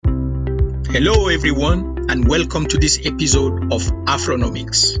Hello, everyone, and welcome to this episode of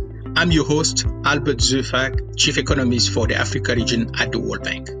Afronomics. I'm your host, Albert Zerfag, Chief Economist for the Africa region at the World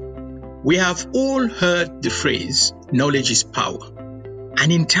Bank. We have all heard the phrase, knowledge is power. And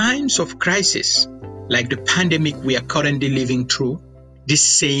in times of crisis, like the pandemic we are currently living through, this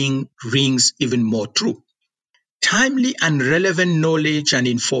saying rings even more true. Timely and relevant knowledge and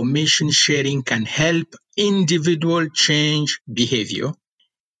information sharing can help individual change behavior,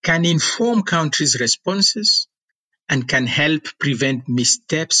 can inform countries' responses, and can help prevent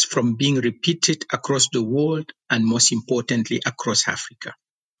missteps from being repeated across the world and, most importantly, across Africa.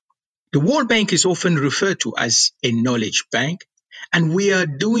 The World Bank is often referred to as a knowledge bank, and we are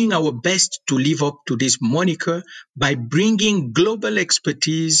doing our best to live up to this moniker by bringing global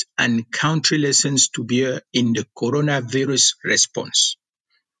expertise and country lessons to bear in the coronavirus response.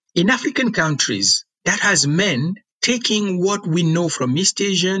 In African countries, that has meant taking what we know from East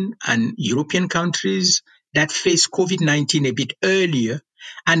Asian and European countries that faced COVID-19 a bit earlier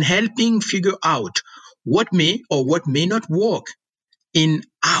and helping figure out what may or what may not work in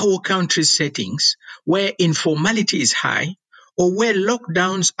our country's settings where informality is high or where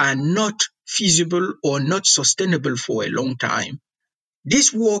lockdowns are not feasible or not sustainable for a long time.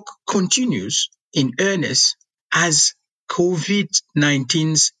 This work continues in earnest as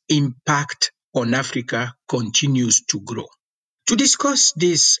COVID-19's impact on Africa continues to grow. To discuss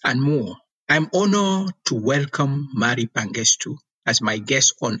this and more, I'm honored to welcome Mari Pangestu as my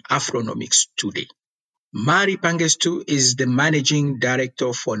guest on Afronomics today. Mari Pangestu is the Managing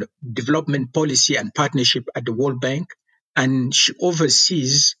Director for Development Policy and Partnership at the World Bank, and she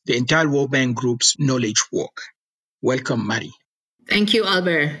oversees the entire World Bank Group's knowledge work. Welcome, Mari. Thank you,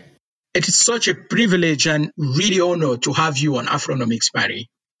 Albert. It is such a privilege and really honor to have you on Afronomics, Mari.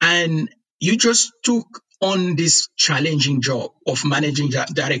 And you just took on this challenging job of managing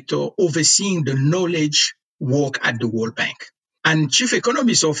director, overseeing the knowledge work at the World Bank. And chief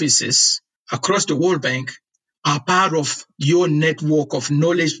economist offices across the World Bank are part of your network of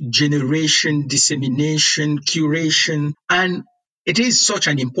knowledge generation, dissemination, curation, and it is such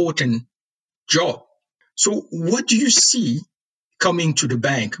an important job. So what do you see coming to the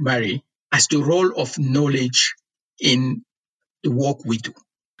bank, Mari, as the role of knowledge in the work we do?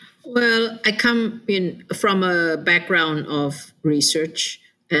 Well, I come in from a background of research,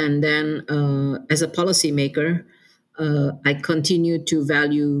 and then as a policymaker, I continue to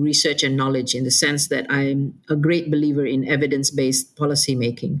value research and knowledge in the sense that I'm a great believer in evidence-based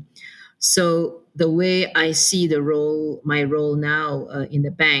policymaking. So the way I see my role now in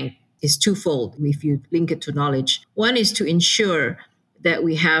the bank is twofold if you link it to knowledge. One is to ensure that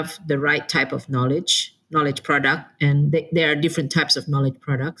we have the right type of knowledge product, and there are different types of knowledge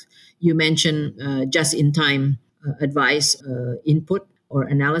products. You mentioned just-in-time advice, input, or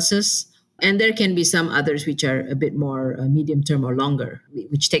analysis. And there can be some others which are a bit more medium term or longer,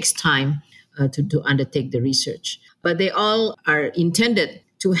 which takes time to undertake the research. But they all are intended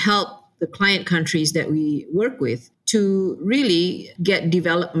to help the client countries that we work with to really get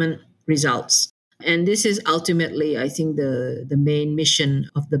development results. And this is ultimately, I think, the main mission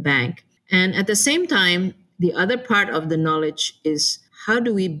of the bank. And at the same time, the other part of the knowledge is how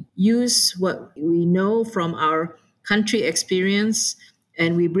do we use what we know from our country experience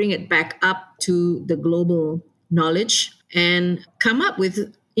and we bring it back up to the global knowledge and come up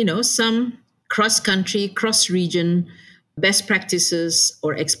with, some cross-country, cross-region best practices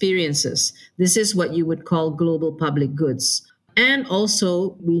or experiences. This is what you would call global public goods. And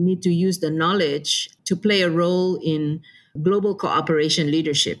also, we need to use the knowledge to play a role in global cooperation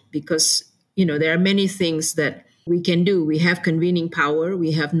leadership because, there are many things that we can do. We have convening power.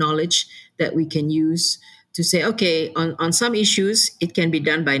 We have knowledge that we can use to say, okay, on some issues, it can be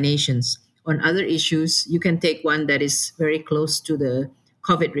done by nations. On other issues, you can take one that is very close to the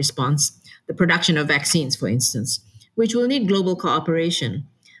COVID response, the production of vaccines, for instance, which will need global cooperation.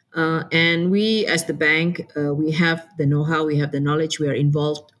 And we, as the bank, we have the know-how, we have the knowledge, we are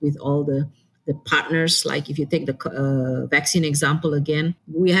involved with all the partners. Like if you take the vaccine example again,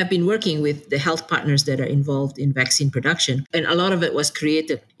 we have been working with the health partners that are involved in vaccine production. And a lot of it was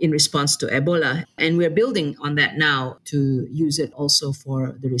created in response to Ebola. And we're building on that now to use it also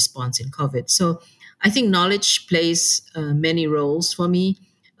for the response in COVID. So I think knowledge plays many roles for me,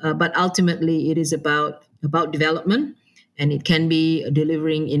 but ultimately it is about development. And it can be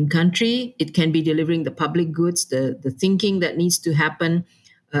delivering in country. It can be delivering the public goods, the thinking that needs to happen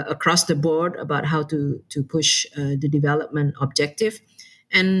across the board about how to push the development objective.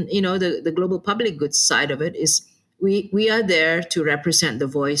 And, the global public goods side of it is we are there to represent the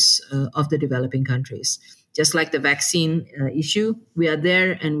voice of the developing countries. just like the vaccine issue. We are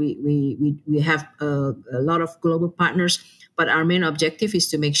there, and we have a lot of global partners. But our main objective is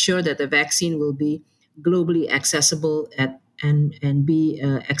to make sure that the vaccine will be globally accessible and be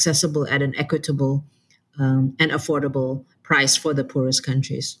accessible at an equitable and affordable price for the poorest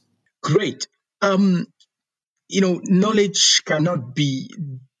countries. Great. Um, Knowledge cannot be,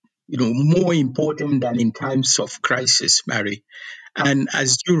 more important than in times of crisis, Mary. And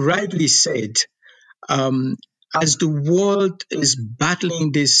as you rightly said, um, as the world is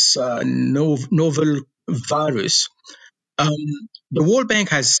battling this novel virus, um, the World Bank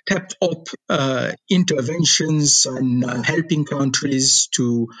has stepped up interventions and helping countries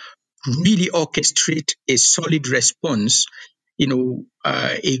to really orchestrate a solid response.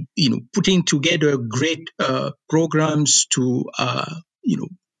 Putting together great programs to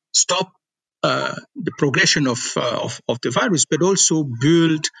stop the progression of the virus, but also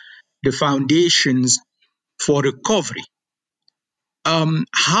build the foundations for recovery.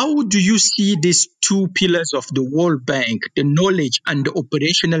 How do you see these two pillars of the World Bank, the knowledge and the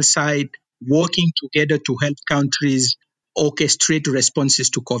operational side, working together to help countries orchestrate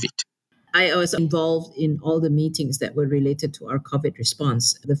responses to COVID? I was involved in all the meetings that were related to our COVID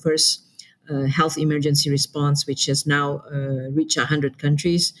response. The first health emergency response, which has now reached 100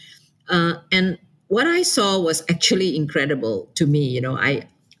 countries. And what I saw was actually incredible to me.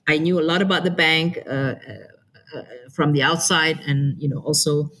 I knew a lot about the bank from the outside, and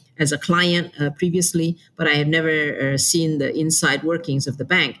also as a client previously, but I have never seen the inside workings of the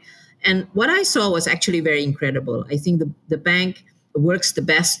bank. And what I saw was actually very incredible. I think the bank works the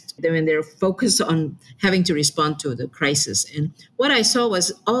best when they're focused on having to respond to the crisis. And what I saw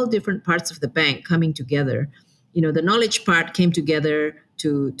was all different parts of the bank coming together. The knowledge part came together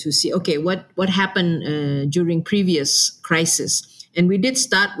to see, okay, what happened during previous crisis. And we did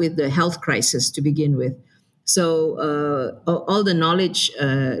start with the health crisis to begin with. So all the knowledge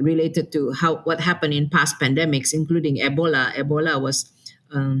related to what happened in past pandemics, including Ebola. Ebola was,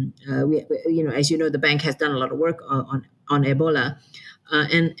 as you know, the bank has done a lot of work on Ebola,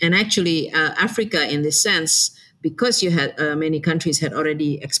 and actually Africa, in this sense, because you had many countries had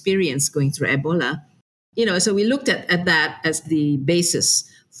already experienced going through Ebola. So we looked at that as the basis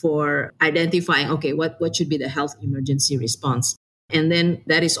for identifying, okay, what should be the health emergency response. And then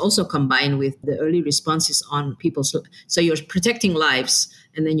that is also combined with the early responses on people. So you're protecting lives,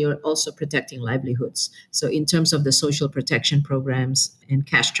 and then you're also protecting livelihoods. So in terms of the social protection programs and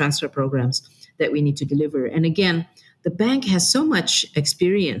cash transfer programs that we need to deliver. And again, the bank has so much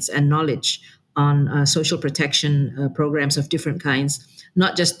experience and knowledge on social protection programs of different kinds,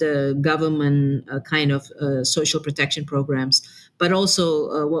 not just the government kind of social protection programs, but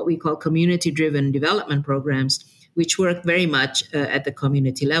also what we call community-driven development programs, which work very much at the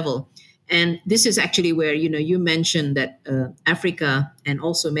community level. And this is actually where, you mentioned that Africa and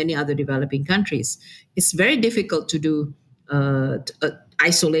also many other developing countries, it's very difficult to do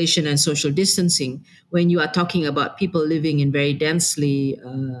isolation and social distancing when you are talking about people living in very densely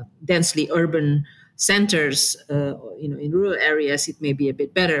urban centers. In rural areas, it may be a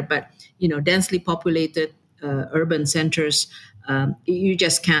bit better, but, densely populated urban centers, you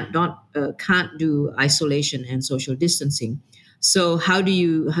just can't do isolation and social distancing. So how do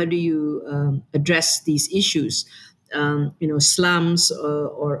you address these issues? Slums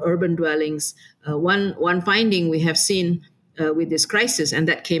or urban dwellings. One finding we have seen with this crisis, and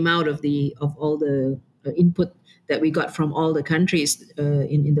that came out of all the input that we got from all the countries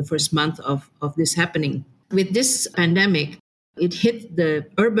in the first month of this happening. With this pandemic, it hit the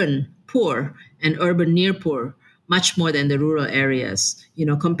urban poor and urban near poor much more than the rural areas,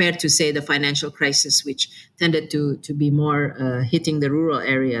 compared to, say, the financial crisis, which tended to be more hitting the rural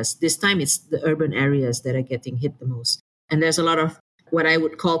areas. This time it's the urban areas that are getting hit the most. And there's a lot of what I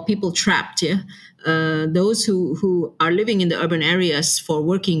would call people trapped, those who are living in the urban areas for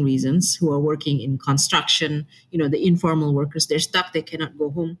working reasons, who are working in construction, the informal workers, they're stuck, they cannot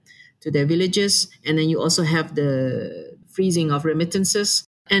go home to their villages. And then you also have the freezing of remittances.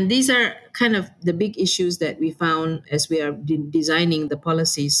 And these are kind of the big issues that we found as we are designing the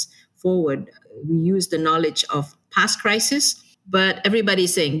policies forward. We use the knowledge of past crisis, but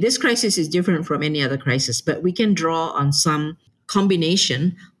everybody's saying this crisis is different from any other crisis, but we can draw on some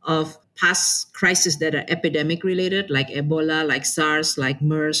combination of past crises that are epidemic related, like Ebola, like SARS, like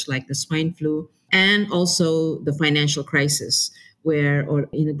MERS, like the swine flu, and also the financial crisis, or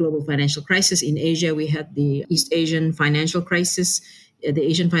in the global financial crisis in Asia, we had the East Asian financial crisis, the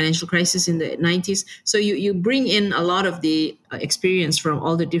Asian financial crisis in the 90s. So you bring in a lot of the experience from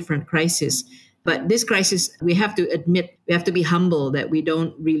all the different crises. But this crisis, we have to admit, we have to be humble that we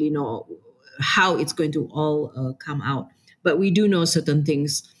don't really know how it's going to all come out. But we do know certain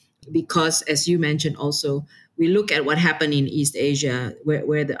things because, as you mentioned also, we look at what happened in East Asia,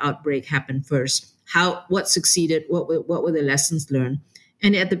 where the outbreak happened first, what succeeded, what were the lessons learned.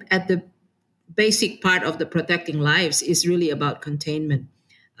 And at the basic part of the protecting lives is really about containment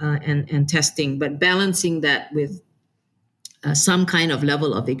and testing, but balancing that with some kind of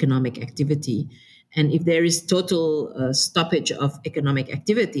level of economic activity. And if there is total stoppage of economic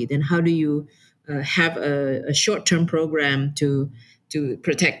activity, then how do you have a short-term program to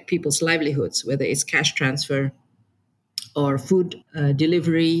protect people's livelihoods, whether it's cash transfer or food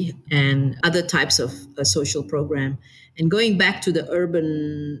delivery and other types of social program. And going back to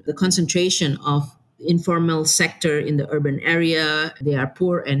the concentration of informal sector in the urban area, they are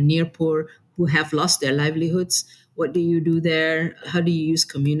poor and near poor who have lost their livelihoods. What do you do there? How do you use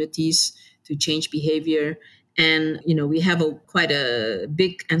communities to change behavior? And we have quite a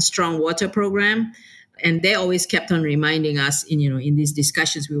big and strong water program, and they always kept on reminding us in these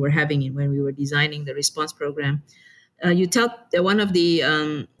discussions we were having when we were designing the response program. You tell that one of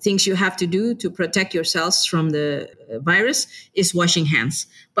the things you have to do to protect yourselves from the virus is washing hands.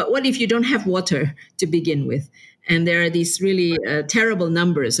 But what if you don't have water to begin with? And there are these really terrible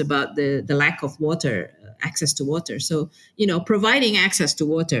numbers about the lack of water, access to water. So, providing access to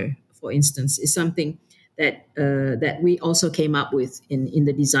water, for instance, is something that we also came up with in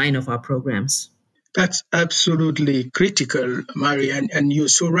the design of our programs. That's absolutely critical, Mary, and you're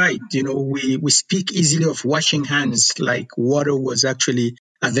so right. We speak easily of washing hands like water was actually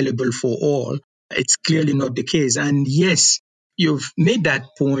available for all. It's clearly not the case. And yes, you've made that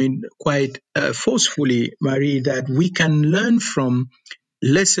point quite forcefully, Mary, that we can learn from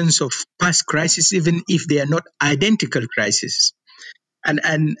lessons of past crises, even if they are not identical crises.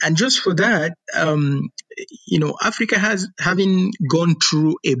 And just for that, Africa having gone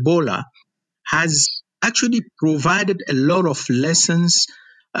through Ebola, has actually provided a lot of lessons,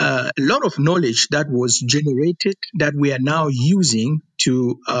 a lot of knowledge that was generated that we are now using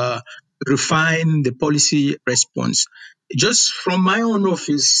to refine the policy response. Just from my own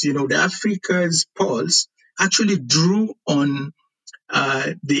office, the Africa's Pulse actually drew on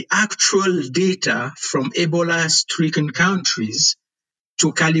the actual data from Ebola-stricken countries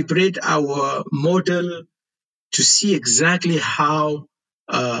to calibrate our model to see exactly how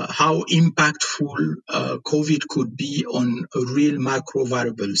impactful COVID could be on real macro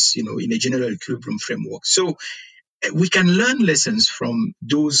variables, in a general equilibrium framework. So we can learn lessons from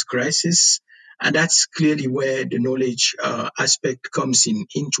those crises, and that's clearly where the knowledge aspect comes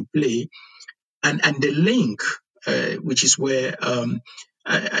into play, and the link, which is where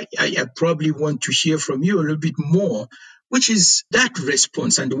I probably want to hear from you a little bit more, which is that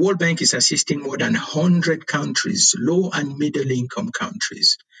response. And the World Bank is assisting more than 100 countries, low and middle income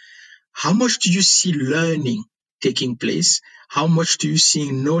countries. How much do you see learning taking place? How much do you see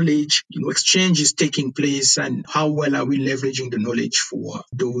knowledge, exchanges taking place? And how well are we leveraging the knowledge for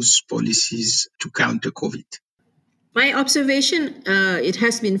those policies to counter COVID? My observation, it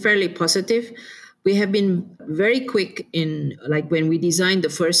has been fairly positive. We have been very quick when we designed the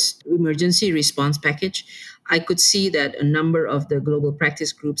first emergency response package, I could see that a number of the global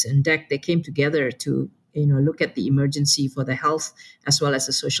practice groups and DEC, they came together to look at the emergency for the health as well as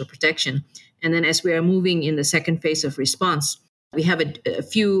the social protection. And then as we are moving in the second phase of response, we have a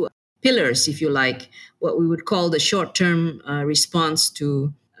few pillars, if you like, what we would call the short-term response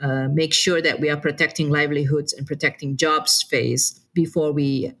to make sure that we are protecting livelihoods and protecting jobs phase before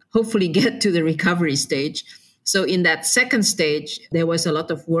we hopefully get to the recovery stage. So in that second stage, there was a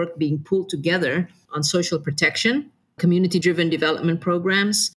lot of work being pulled together on social protection, community-driven development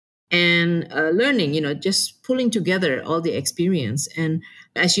programs, and learning, just pulling together all the experience. And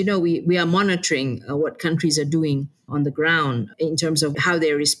as you know, we are monitoring what countries are doing on the ground in terms of how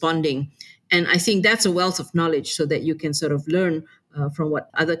they're responding. And I think that's a wealth of knowledge so that you can sort of learn from what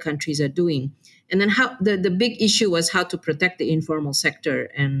other countries are doing. And then how the big issue was how to protect the informal sector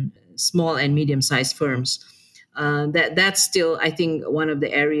and small and medium-sized firms. That's still, I think, one of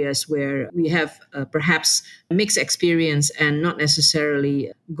the areas where we have perhaps mixed experience and not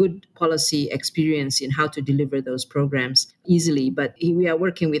necessarily good policy experience in how to deliver those programs easily. But we are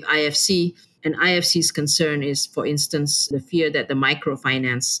working with IFC, and IFC's concern is, for instance, the fear that the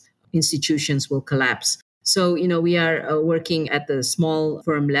microfinance institutions will collapse. So, we are working at the small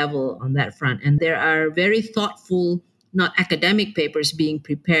firm level on that front. And there are very thoughtful, not academic papers being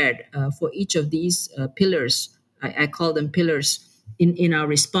prepared for each of these pillars. I call them pillars in our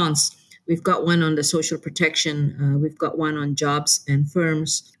response. We've got one on the social protection. We've got one on jobs and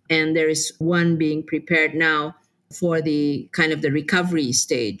firms. And there is one being prepared now for the kind of the recovery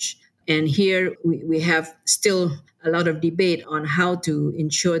stage. And here we have still a lot of debate on how to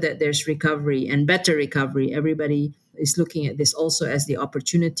ensure that there's recovery and better recovery. Everybody is looking at this also as the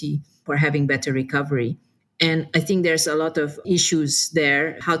opportunity for having better recovery. And I think there's a lot of issues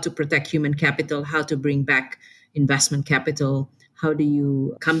there: how to protect human capital, how to bring back investment capital, how do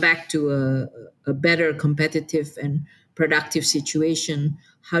you come back to a better competitive and productive situation,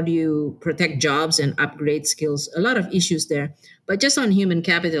 how do you protect jobs and upgrade skills. A lot of issues there. But just on human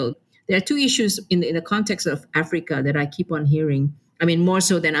capital, there are two issues in the context of Africa that I keep on hearing. I mean, more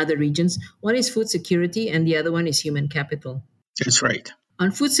so than other regions. One is food security, and the other one is human capital. That's right.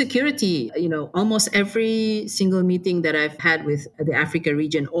 On food security, almost every single meeting that I've had with the Africa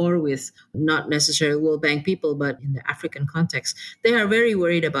region, or with not necessarily World Bank people, but in the African context, they are very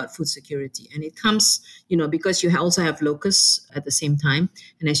worried about food security. And it comes, because you also have locusts at the same time.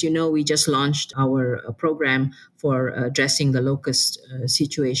 And as you know, we just launched our program for addressing the locust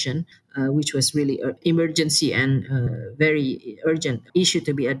situation, which was really an emergency and very urgent issue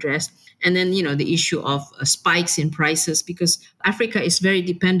to be addressed. And then, the issue of spikes in prices, because Africa is very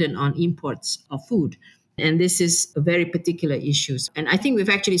dependent on imports of food. And this is a very particular issue. And I think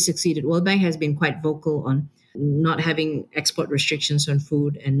we've actually succeeded. World Bank has been quite vocal on not having export restrictions on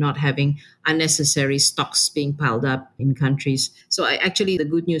food and not having unnecessary stocks being piled up in countries. So the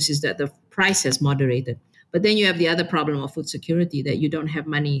good news is that the price has moderated. But then you have the other problem of food security, that you don't have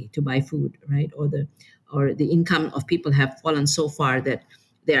money to buy food, right? Or the income of people have fallen so far that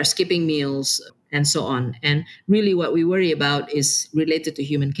they are skipping meals and so on. And really what we worry about is related to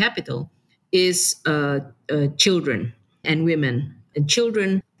human capital is children and women. And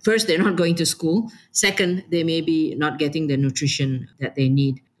children, first, they're not going to school. Second, they may be not getting the nutrition that they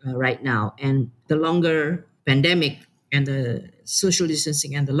need right now. And the longer pandemic and the social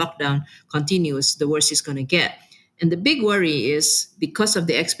distancing and the lockdown continues, the worse it's going to get. And the big worry is, because of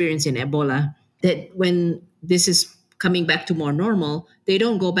the experience in Ebola, that when this is coming back to more normal, they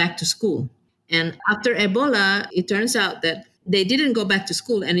don't go back to school. And after Ebola, it turns out that they didn't go back to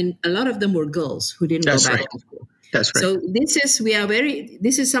school. And a lot of them were girls who didn't That's go back right. to school. That's right. So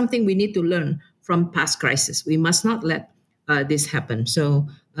this is something we need to learn from past crises. We must not let this happen. So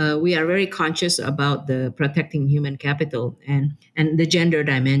we are very conscious about the protecting human capital and the gender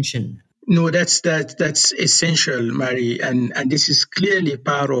dimension. No, that's essential, Mary, and this is clearly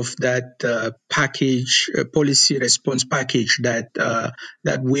part of that package, policy response package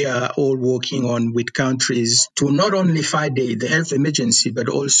that we are all working on with countries to not only fight the health emergency, but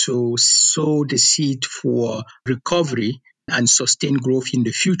also sow the seed for recovery and sustained growth in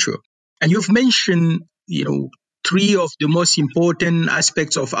the future. And you've mentioned, three of the most important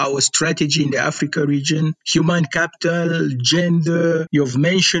aspects of our strategy in the Africa region: human capital, gender. You've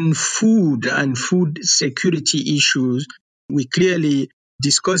mentioned food and food security issues. We clearly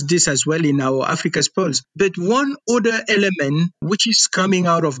discussed this as well in our Africa's Pulse. But one other element which is coming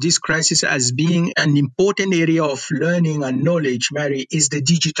out of this crisis as being an important area of learning and knowledge, Mary, is the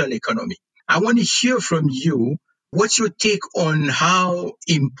digital economy. I want to hear from you. What's your take on how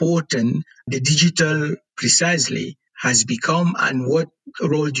important the digital precisely has become, and what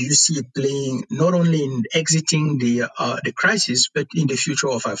role do you see it playing not only in exiting the crisis, but in the future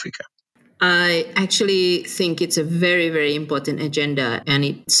of Africa? I actually think it's a very, very important agenda, and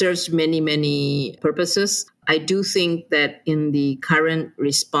it serves many, many purposes. I do think that in the current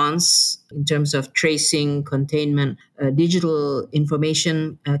response, in terms of tracing, containment, digital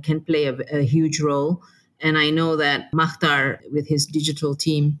information can play a huge role. And I know that Makhtar, with his digital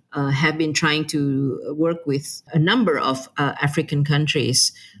team, have been trying to work with a number of African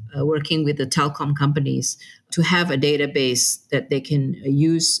countries, working with the telecom companies, to have a database that they can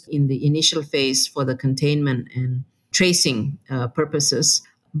use in the initial phase for the containment and tracing purposes.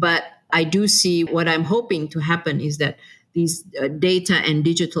 But I do see, what I'm hoping to happen is that these data and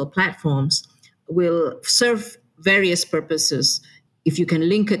digital platforms will serve various purposes. If you can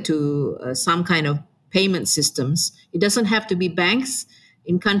link it to some kind of payment systems, it doesn't have to be banks.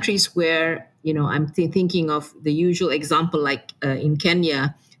 In countries where, I'm thinking of the usual example, like in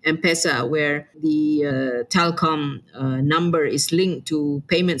Kenya, M-Pesa, where the telecom number is linked to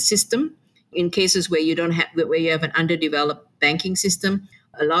payment system. In cases where you have an underdeveloped banking system,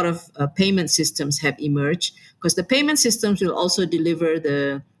 a lot of payment systems have emerged, because the payment systems will also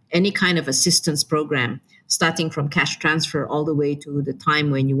deliver any kind of assistance program, starting from cash transfer all the way to the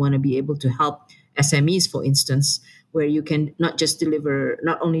time when you want to be able to help SMEs, for instance, where you can not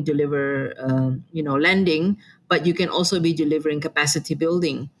only deliver lending, but you can also be delivering capacity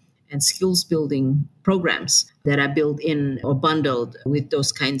building and skills building programs that are built in or bundled with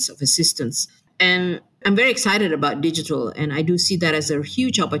those kinds of assistance. And I'm very excited about digital, and I do see that as a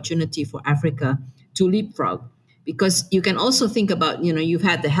huge opportunity for Africa to leapfrog. Because you can also think about, you've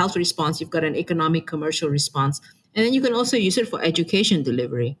had the health response, you've got an economic commercial response, and then you can also use it for education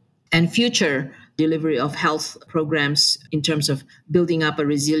delivery and future delivery of health programs in terms of building up a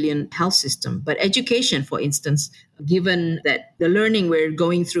resilient health system. But education, for instance, given that the learning we're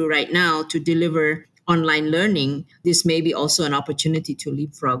going through right now to deliver online learning, this may be also an opportunity to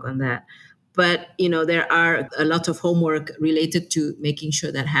leapfrog on that. But, there are a lot of homework related to making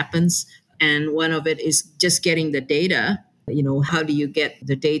sure that happens. And one of it is just getting the data. How do you get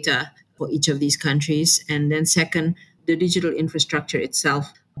the data for each of these countries? And then second, the digital infrastructure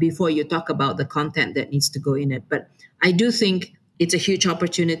itself before you talk about the content that needs to go in it. But I do think it's a huge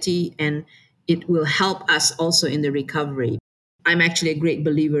opportunity, and it will help us also in the recovery. I'm actually a great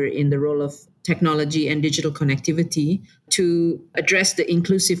believer in the role of technology and digital connectivity to address the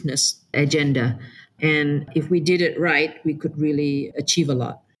inclusiveness agenda. And if we did it right, we could really achieve a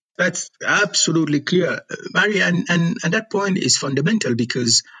lot. That's absolutely clear, Mary. And that point is fundamental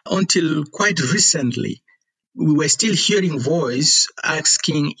because until quite recently, we were still hearing voice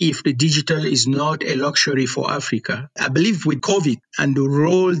asking if the digital is not a luxury for Africa. I believe with COVID and the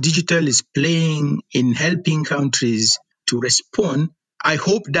role digital is playing in helping countries to respond, I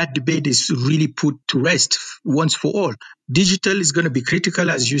hope that debate is really put to rest once for all. Digital is going to be critical,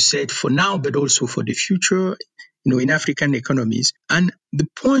 as you said, for now, but also for the future, in African economies. And the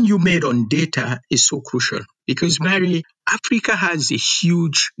point you made on data is so crucial because, Mary, Africa has a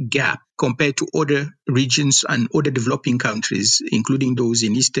huge gap compared to other regions and other developing countries, including those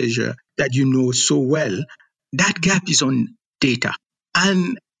in East Asia that you know so well. That gap is on data.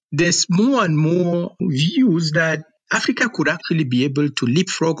 And there's more and more views that Africa could actually be able to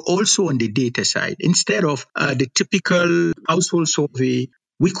leapfrog also on the data side. Instead of the typical household survey,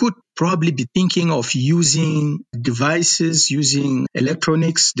 we could probably be thinking of using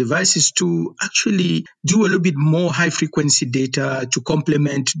electronics devices to actually do a little bit more high frequency data to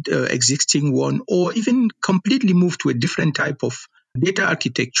complement the existing one, or even completely move to a different type of data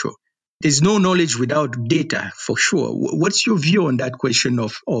architecture. There's no knowledge without data, for sure. What's your view on that question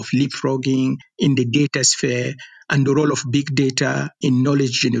of leapfrogging in the data sphere and the role of big data in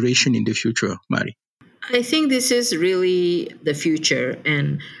knowledge generation in the future, Mari? I think this is really the future,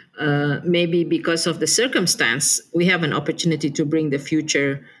 and maybe because of the circumstance, we have an opportunity to bring the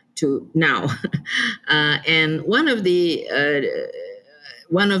future to now. And one of the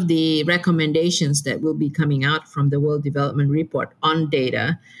recommendations that will be coming out from the World Development Report on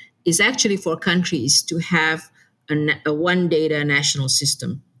data is actually for countries to have a one data national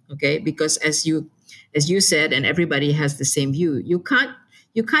system. Okay, because as you said, and everybody has the same view, you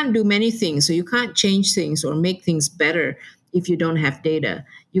can't do many things, so you can't change things or make things better if you don't have data.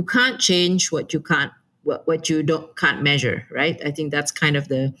 You can't change what you can't measure, right? I think that's kind of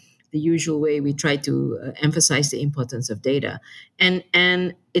the usual way we try to emphasize the importance of data. And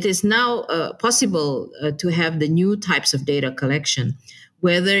it is now possible to have the new types of data collection,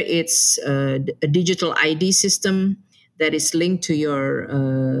 whether it's a digital ID system that is linked to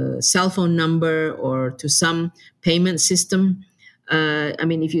your cell phone number or to some payment system.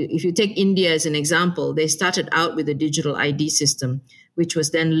 If you take India as an example, they started out with a digital ID system, which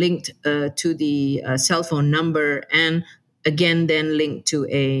was then linked to the cell phone number and again then linked to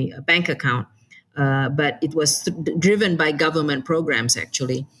a bank account. But it was driven by government programs,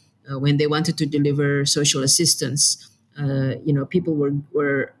 actually. When they wanted to deliver social assistance, people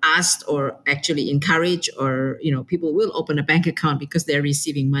were asked or actually encouraged, or, people will open a bank account because they're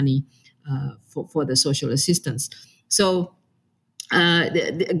receiving money for the social assistance. So,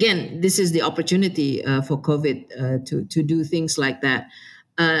 again, this is the opportunity for COVID to do things like that.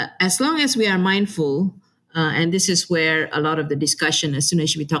 As long as we are mindful, and this is where a lot of the discussion, as soon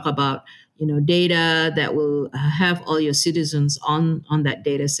as we talk about data that will have all your citizens on that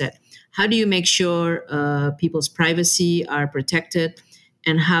data set, how do you make sure people's privacy are protected,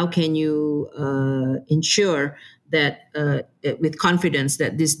 and how can you ensure that with confidence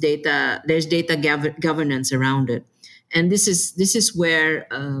that there's data governance around it? And this is where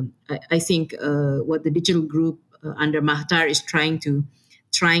I think what the digital group under Mahtar is trying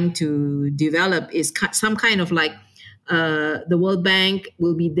to develop is some kind of like the World Bank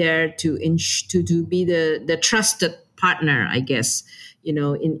will be there to be the trusted partner, I guess.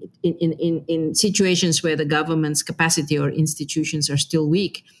 In situations where the government's capacity or institutions are still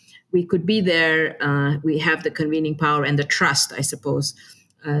weak, we could be there. We have the convening power and the trust, I suppose,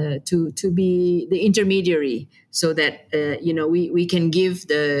 to be the intermediary, so that we can give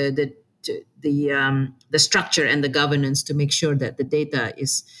the structure and the governance to make sure that the data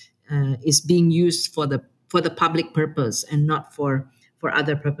is is being used for the public purpose and not for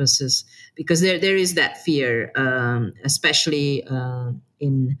other purposes, because there is that fear, especially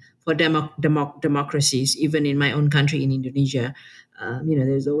in for democracies, even in my own country in Indonesia.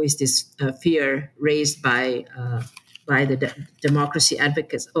 There's always this fear raised by the democracy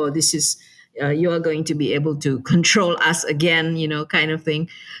advocates. Oh, this is you are going to be able to control us again, kind of thing.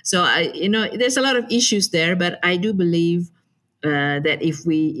 So there's a lot of issues there, but I do believe that if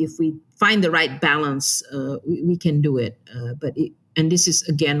we find the right balance, we can do it. And this is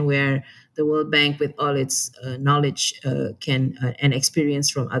again where the World Bank, with all its knowledge can and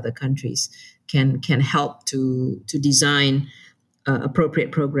experience from other countries, can help to design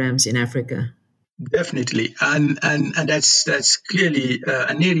appropriate programs in Africa. Definitely, and that's clearly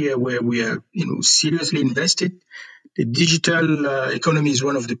an area where we are seriously invested. The digital economy is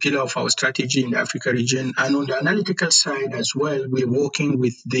one of the pillars of our strategy in the Africa region, and on the analytical side as well, we're working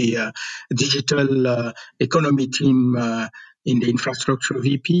with the digital economy team in the infrastructure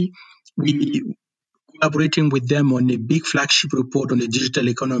VP. We collaborating with them on a big flagship report on the digital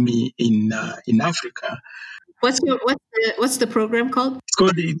economy in Africa. What's the program called? It's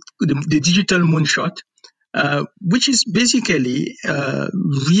called the Digital Moonshot, which is basically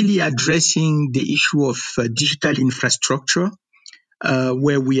really addressing the issue of digital infrastructure,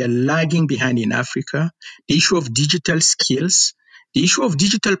 where we are lagging behind in Africa, the issue of digital skills, the issue of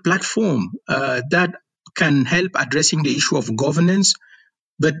digital platform that can help addressing the issue of governance,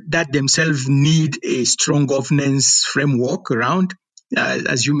 but that themselves need a strong governance framework around,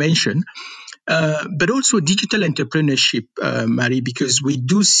 as you mentioned. But also digital entrepreneurship, Marie, because we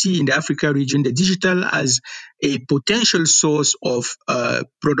do see in the Africa region the digital as a potential source of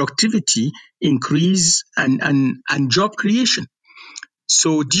productivity increase and job creation.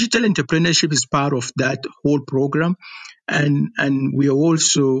 So digital entrepreneurship is part of that whole program. And we are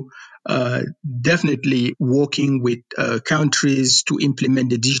also definitely working with countries to implement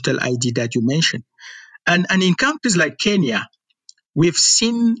the digital ID that you mentioned. And in countries like Kenya, we've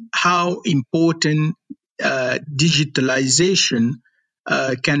seen how important digitalization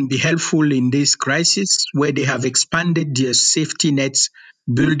can be helpful in this crisis, where they have expanded their safety nets,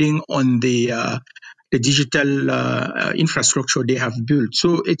 building on the digital infrastructure they have built.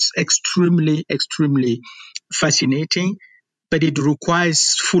 So it's extremely, extremely fascinating, but it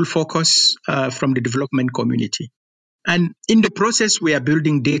requires full focus from the development community. And in the process, we are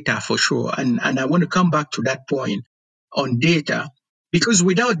building data for sure. And I want to come back to that point on data, because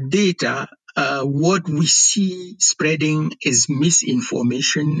without data, what we see spreading is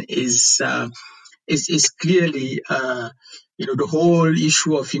misinformation, is clearly the whole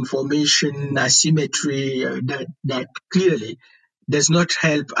issue of information asymmetry that clearly does not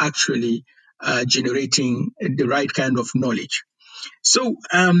help actually generating the right kind of knowledge. So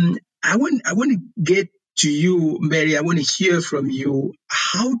I want to get to you, Mary. I want to hear from you.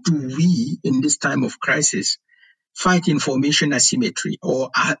 How do we, in this time of crisis, fight information asymmetry, or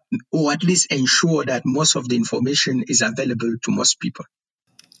at least ensure that most of the information is available to most people?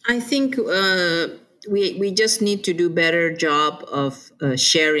 I think we just need to do better job of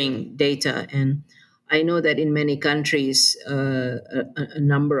sharing data. And I know that in many countries, a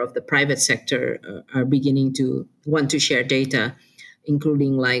number of the private sector are beginning to want to share data,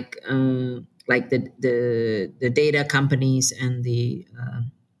 including like the data companies and the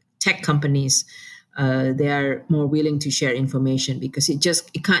tech companies. They are more willing to share information because it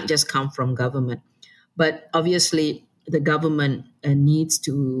can't just come from government. But obviously, the government needs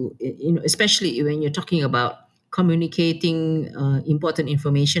to, especially when you're talking about communicating important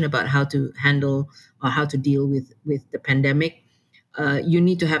information about how to handle or how to deal with the pandemic. You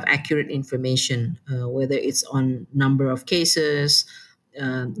need to have accurate information, whether it's on number of cases,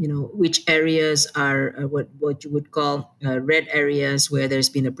 which areas are what you would call red areas where there's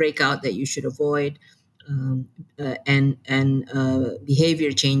been a breakout that you should avoid, and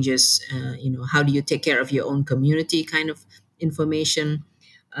behavior changes. How do you take care of your own community? Kind of information.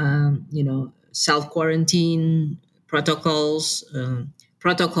 Self quarantine protocols,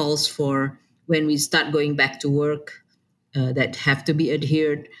 protocols for when we start going back to work that have to be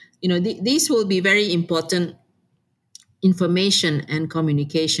adhered. These will be very important information and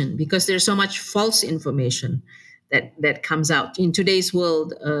communication, because there's so much false information that comes out in today's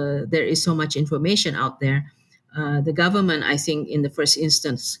world. There is so much information out there. The government, I think, in the first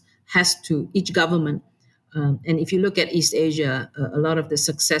instance, each government, and if you look at East Asia, a lot of the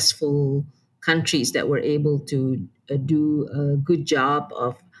successful countries that were able to do a good job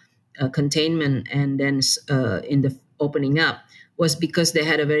of containment and then in the opening up was because they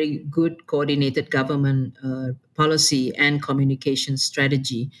had a very good coordinated government policy and communication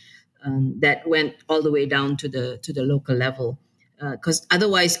strategy. that went all the way down to the local level, because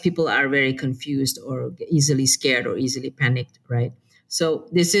otherwise people are very confused or easily scared or easily panicked, right? So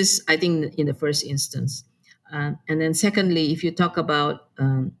this is, I think, in the first instance. And then secondly, if you talk about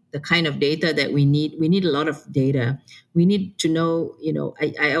the kind of data that we need a lot of data. We need to know,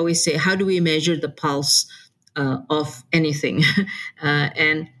 I always say, how do we measure the pulse of anything?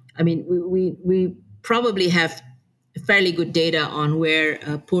 And I mean, we probably have fairly good data on where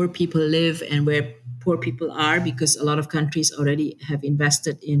poor people live and where poor people are, because a lot of countries already have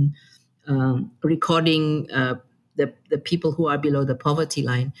invested in recording the people who are below the poverty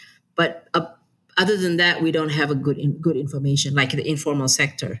line. But other than that, we don't have a good information. Like the informal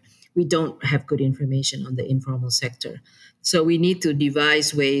sector, we don't have good information on the informal sector. So we need to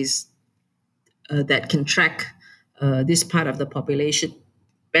devise ways that can track this part of the population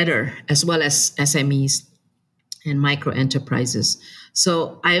better, as well as SMEs and micro enterprises.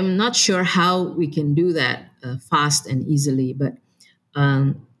 So I'm not sure how we can do that fast and easily, but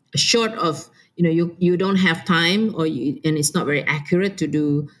short of, you don't have time, and it's not very accurate to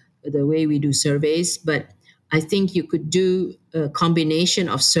do the way we do surveys, but I think you could do a combination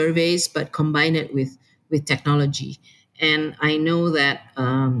of surveys but combine it with technology. And I know that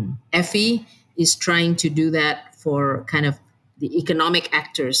FE is trying to do that for kind of the economic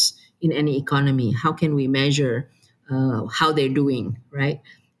actors in any economy. How can we measure how they're doing, right?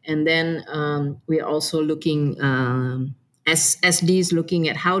 And then we're also looking, SD is looking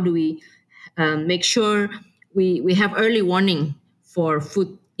at how do we make sure we have early warning for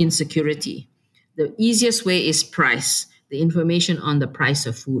food insecurity. The easiest way is price, the information on the price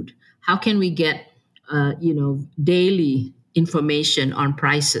of food. How can we get daily information on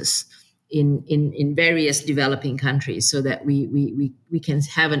prices in various developing countries, so that we can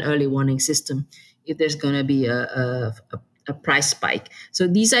have an early warning system if there's going to be a price spike. So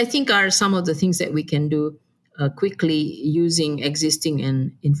these, I think, are some of the things that we can do quickly using existing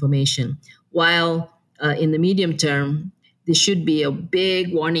information. While in the medium term, there should be a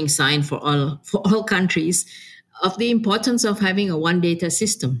big warning sign for all countries of the importance of having a one data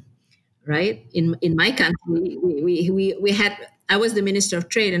system. Right? In my country, we had. I was the Minister of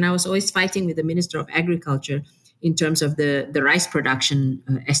Trade, and I was always fighting with the Minister of Agriculture in terms of the rice production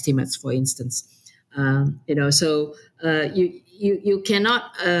estimates, for instance. So you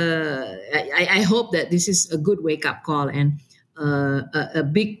cannot. I hope that this is a good wake up call and a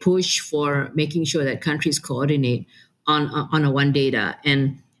big push for making sure that countries coordinate on a one data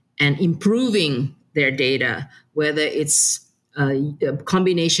and improving their data, whether it's a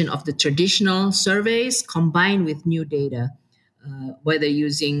combination of the traditional surveys combined with new data, whether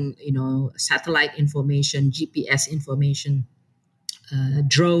using satellite information, GPS information,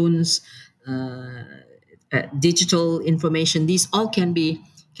 drones, digital information. These all can be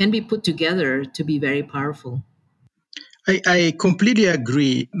put together to be very powerful. I completely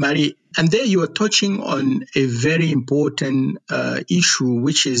agree, Marie. And there you are touching on a very important issue,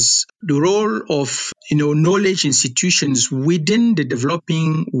 which is the role of knowledge institutions within the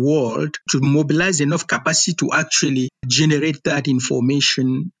developing world to mobilize enough capacity to actually generate that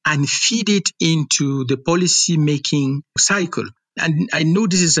information and feed it into the policy making cycle. And I know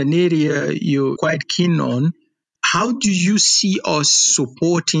this is an area you're quite keen on. How do you see us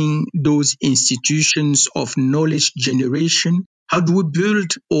supporting those institutions of knowledge generation? How do we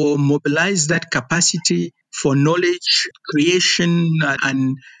build or mobilize that capacity for knowledge creation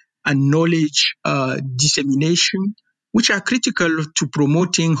and knowledge dissemination, which are critical to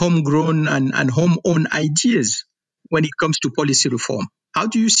promoting homegrown and home-owned ideas when it comes to policy reform? How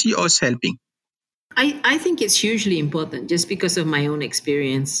do you see us helping? I think it's hugely important, just because of my own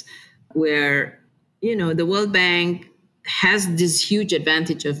experience, where the World Bank has this huge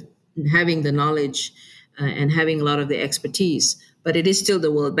advantage of having the knowledge and having a lot of the expertise, but it is still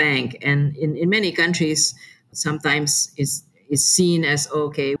the World Bank. And in many countries, sometimes is seen as,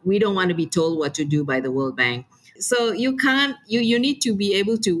 okay, we don't want to be told what to do by the World Bank. So you need to be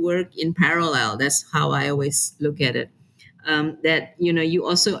able to work in parallel. That's how I always look at it. That you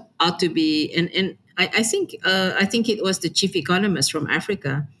also ought to be, and I think it was the chief economist from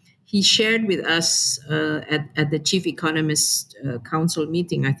Africa. He shared with us at the Chief Economist Council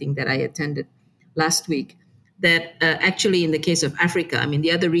meeting, I think, that I attended last week, that actually in the case of Africa, I mean,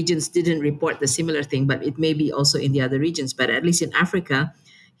 the other regions didn't report the similar thing, but it may be also in the other regions. But at least in Africa,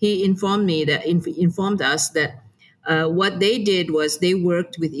 he informed us that what they did was they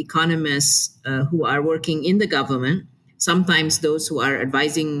worked with economists who are working in the government, sometimes those who are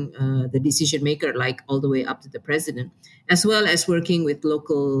advising the decision maker, like all the way up to the president, as well as working with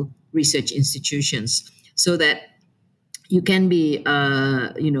local research institutions, so that you can be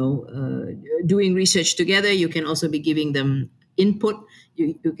doing research together. You can also be giving them input.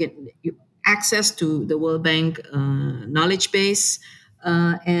 You can access to the World Bank knowledge base,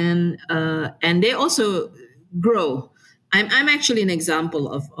 and they also grow. I'm actually an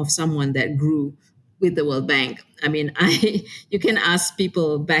example of someone that grew with the World Bank. I mean, I you can ask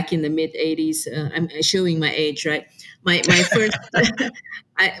people back in the mid '80s. I'm showing my age, right? My first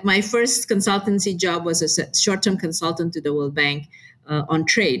my first consultancy job was a short-term consultant to the World Bank on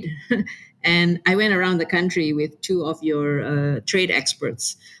trade, and I went around the country with two of your trade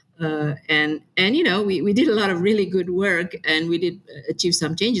experts, and we did a lot of really good work, and we did achieve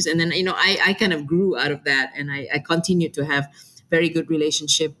some changes, and then I kind of grew out of that, and I continued to have very good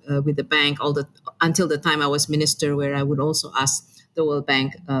relationship with the bank until the time I was minister, where I would also ask the World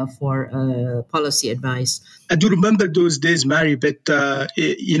Bank for policy advice. I do remember those days, Mary. But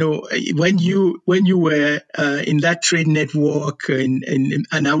when you were in that trade network, and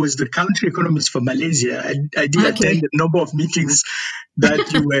I was the country economist for Malaysia, I did attend a number of meetings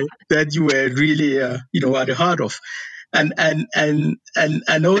that you were really at the heart of.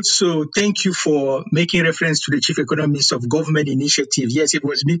 And also thank you for making reference to the Chief Economist of Government Initiative. Yes, it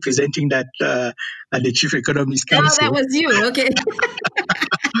was me presenting that at the Chief Economist Council. Oh, that was you. Okay.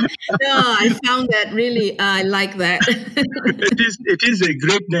 No, I found that really, I like that. It is a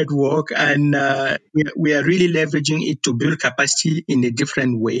great network, and we are really leveraging it to build capacity in a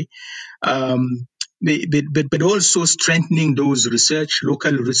different way. But also strengthening those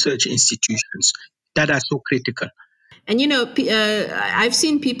local research institutions that are so critical. And I've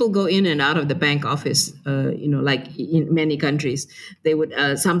seen people go in and out of the bank office. Like in many countries, they would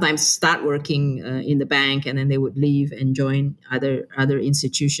sometimes start working in the bank, and then they would leave and join other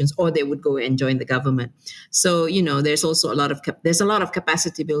institutions, or they would go and join the government. So there's also a lot of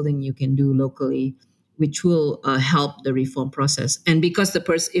capacity building you can do locally, which will help the reform process. And because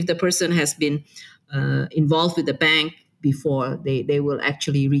if the person has been involved with the bank before, they will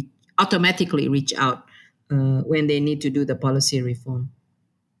actually automatically reach out when they need to do the policy reform.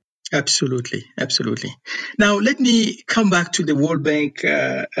 Absolutely. Now, let me come back to the World Bank,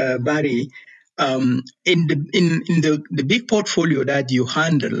 Barry. In the big portfolio that you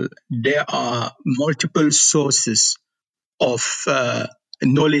handle, there are multiple sources of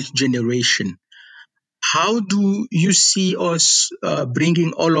knowledge generation. How do you see us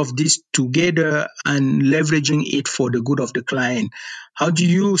bringing all of this together and leveraging it for the good of the client? How do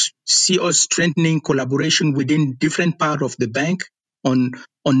you see us strengthening collaboration within different parts of the bank on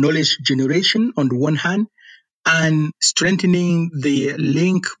knowledge generation on the one hand, and strengthening the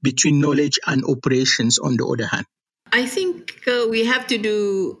link between knowledge and operations on the other hand? I think we have to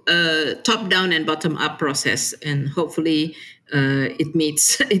do a top-down and bottom-up process, and hopefully it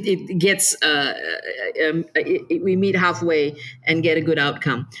gets we meet halfway and get a good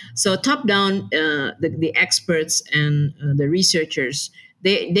outcome. So top-down, the experts and the researchers,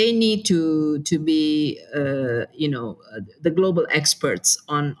 they need to be the global experts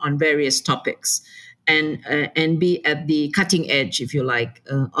on various topics. And be at the cutting edge, if you like,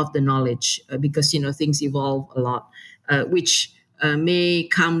 of the knowledge, because things evolve a lot, which may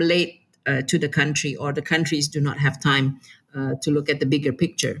come late to the country, or the countries do not have time to look at the bigger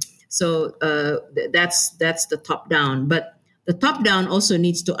picture. So that's the top down. But the top down also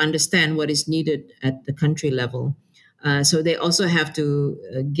needs to understand what is needed at the country level. So they also have to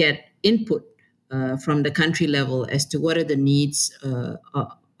get input from the country level as to what are the needs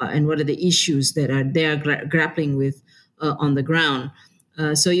and what are the issues that they are grappling with on the ground.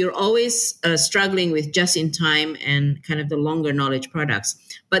 So you're always struggling with just-in-time and kind of the longer knowledge products,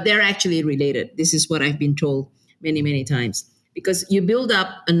 but they're actually related. This is what I've been told many, many times, because you build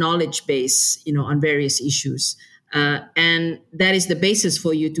up a knowledge base, on various issues, and that is the basis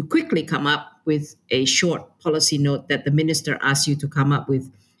for you to quickly come up with a short policy note that the minister asks you to come up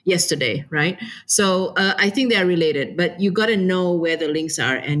with yesterday, right? So I think they're related, but you got to know where the links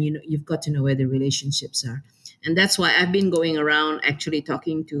are, and you've got to know where the relationships are. And that's why I've been going around actually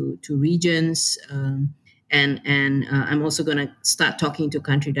talking to regions, and I'm also going to start talking to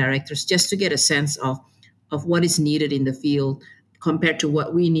country directors just to get a sense of what is needed in the field compared to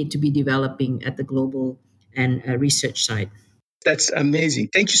what we need to be developing at the global and research side. That's amazing.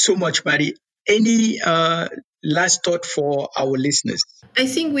 Thank you so much, Mary. Any last thought for our listeners? I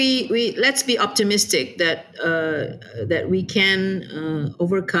think we let's be optimistic that we can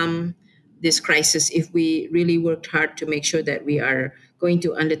overcome this crisis if we really worked hard to make sure that we are going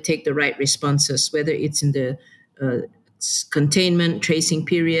to undertake the right responses, whether it's in the containment, tracing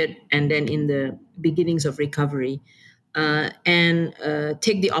period, and then in the beginnings of recovery. and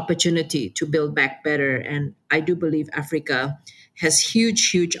take the opportunity to build back better. And I do believe Africa has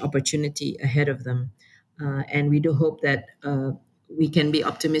huge opportunity ahead of them. And we do hope that we can be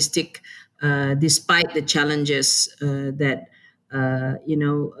optimistic despite the challenges that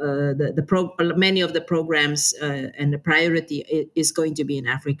many of the programs and the priority is going to be in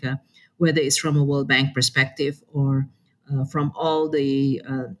Africa, whether it's from a World Bank perspective or from all the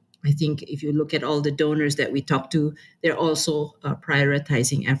I think if you look at all the donors that we talk to, they're also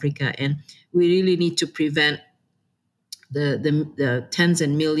prioritizing Africa, and we really need to prevent the tens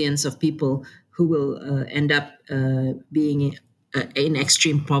and millions of people who will end up being in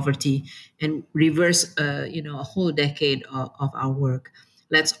extreme poverty and reverse, a whole decade of our work.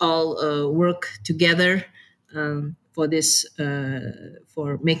 Let's all work together for this,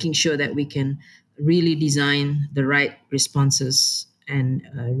 for making sure that we can really design the right responses and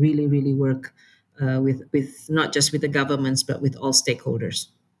really work with not just with the governments but with all stakeholders.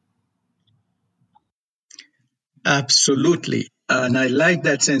 Absolutely. And I like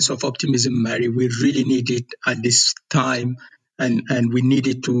that sense of optimism, Mary. We really need it at this time, and we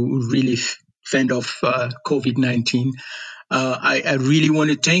needed to really fend off COVID-19. I really want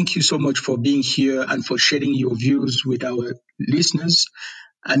to thank you so much for being here and for sharing your views with our listeners.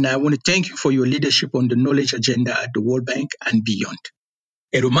 And I want to thank you for your leadership on the knowledge agenda at the World Bank and beyond.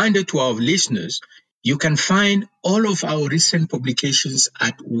 A reminder to our listeners, you can find all of our recent publications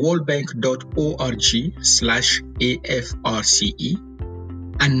at worldbank.org/AFRCE.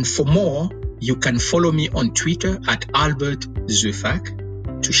 And for more, you can follow me on Twitter at Albert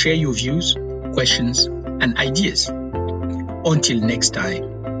Zeufack to share your views, questions, and ideas. Until next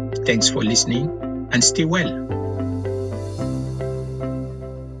time, thanks for listening and stay well.